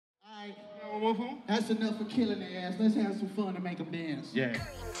That's enough for killing their ass. Let's have some fun and make them dance. Yeah.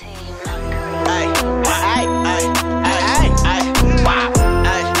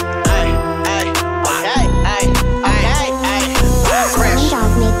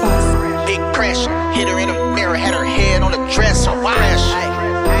 Big pressure, hit her in the mirror, had her head on the dresser.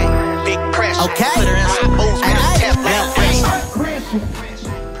 Big pressure, okay. Put her in some moves, made her tap like Pressure,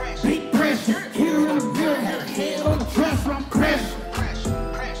 big pressure, hit her in the mirror, had her head on the dresser. I'm pressure,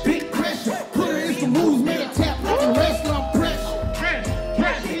 big pressure, put her in some moves, made her tap like a wrestler. I'm pressure,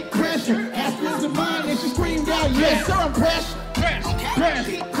 big pressure, asked her in mind and she screamed out, yes sir, I'm pressure.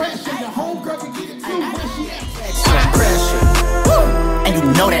 Big pressure, your homegirl can get it too when she acts. Pressure. And you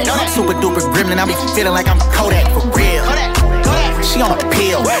know that. Super duper gremlin, I be feeling like I'm Kodak for real. She on a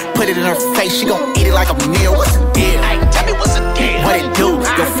pill, put it in her face, she gon' eat it like a meal. What's the deal? Tell me what's the deal? What it do?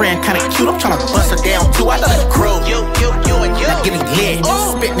 Your friend kinda cute, I'm tryna bust her down too. I love the crew. You and you. Now give me lit,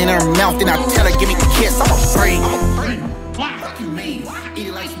 spitting in her mouth, then I tell her give me a kiss. I'm a freak. What you mean? Eat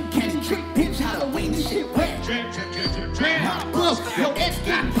it like some candy trick, bitch, Halloween, this shit wet. Your ex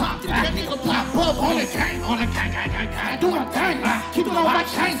getting popped, and that nigga pop up on the gang, I do my thing, keep it on my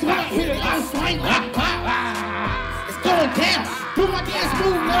chain, so I hit it, I swing, it's going down, do my dance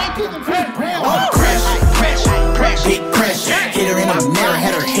move, now I do the press. Pressure, big pressure, hit her in the mirror,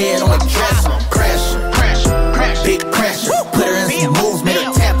 had her head on the dresser. Pressure, big pressure, put her in some moves, made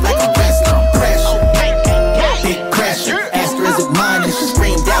her tap like a wrestler. Pressure, big pressure, asked her is it mine, and she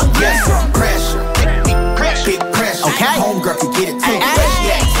screamed out yes. Pressure, big pressure, okay. Homegirl can get it too.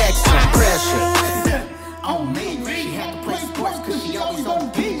 Pressure. On me, she had to play sports cause she always on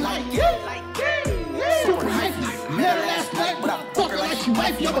beat like you. Super hypey, met her last night, but I fuck her like she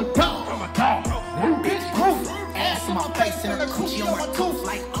wifey. I'm a dog. Bitch proof, ass in my face and her coochie on my tooth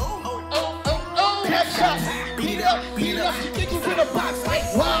like oh. Pep shots, beat it up, she kick you in the box like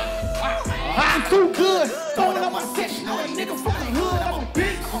wow. I'm too good, throwing up my section, I'm a nigga from the hood, I'm a bitch.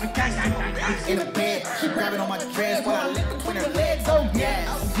 In the bed, she grabbing on my dress while I lick between her legs, oh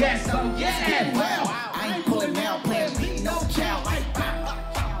yes. Wow, I ain't pulling out, playing beat, no child. Like,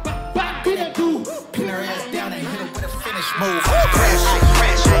 bop, did I do? Pin her ass down and hit her with a finish move.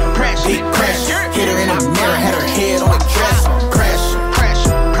 Pressure, big pressure. Hit her in the mirror, had her head on the dresser. Pressure,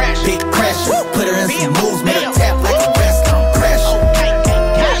 big pressure. Put her in some moves, made her tap like a wrestler. Pressure,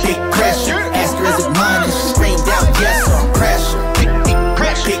 big pressure. Asked her is it mine, and she screamed out yes. Pressure, big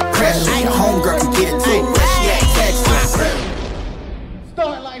pressure. Your homegirl can get it too. She at Texas.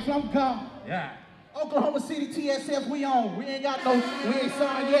 Starr Lyfe, I'm gone. Yeah. Oklahoma City TSF, we on. We ain't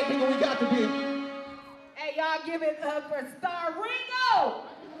signed yet, nigga, we got the deal. Hey, y'all give it up for Starr Ringo,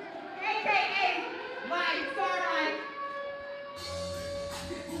 a.k.a. my Starr Lyfe.